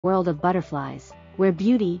world of butterflies, where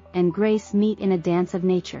beauty and grace meet in a dance of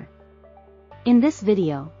nature. In this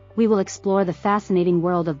video, we will explore the fascinating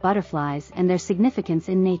world of butterflies and their significance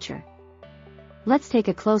in nature. Let's take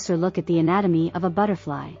a closer look at the anatomy of a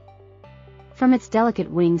butterfly. From its delicate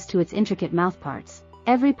wings to its intricate mouthparts,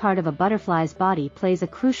 every part of a butterfly's body plays a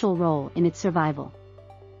crucial role in its survival.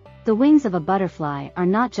 The wings of a butterfly are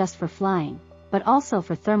not just for flying, but also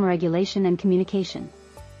for thermoregulation and communication.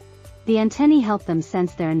 The antennae help them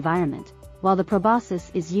sense their environment, while the proboscis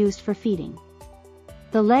is used for feeding.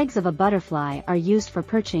 The legs of a butterfly are used for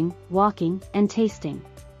perching, walking, and tasting.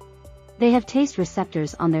 They have taste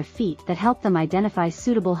receptors on their feet that help them identify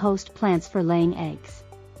suitable host plants for laying eggs.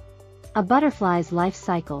 A butterfly's life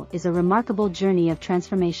cycle is a remarkable journey of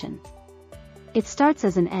transformation. It starts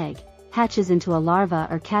as an egg, hatches into a larva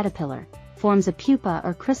or caterpillar, forms a pupa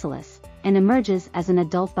or chrysalis, and emerges as an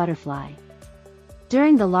adult butterfly.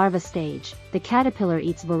 During the larva stage, the caterpillar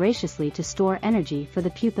eats voraciously to store energy for the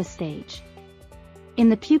pupa stage. In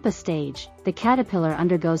the pupa stage, the caterpillar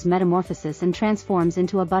undergoes metamorphosis and transforms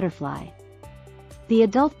into a butterfly. The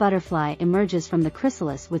adult butterfly emerges from the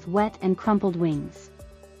chrysalis with wet and crumpled wings.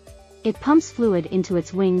 It pumps fluid into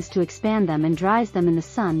its wings to expand them and dries them in the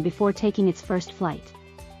sun before taking its first flight.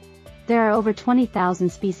 There are over 20,000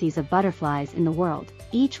 species of butterflies in the world,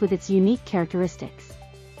 each with its unique characteristics.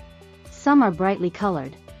 Some are brightly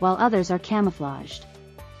colored, while others are camouflaged.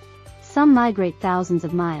 Some migrate thousands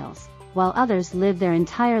of miles, while others live their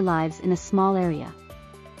entire lives in a small area.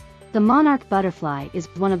 The monarch butterfly is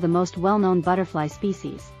one of the most well-known butterfly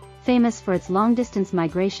species, famous for its long-distance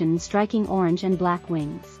migration and striking orange and black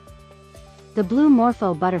wings. The blue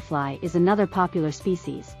morpho butterfly is another popular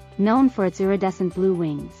species, known for its iridescent blue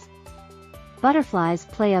wings. Butterflies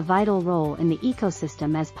play a vital role in the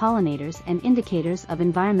ecosystem as pollinators and indicators of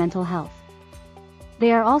environmental health.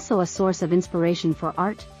 They are also a source of inspiration for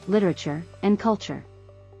art, literature, and culture.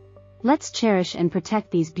 Let's cherish and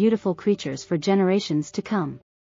protect these beautiful creatures for generations to come.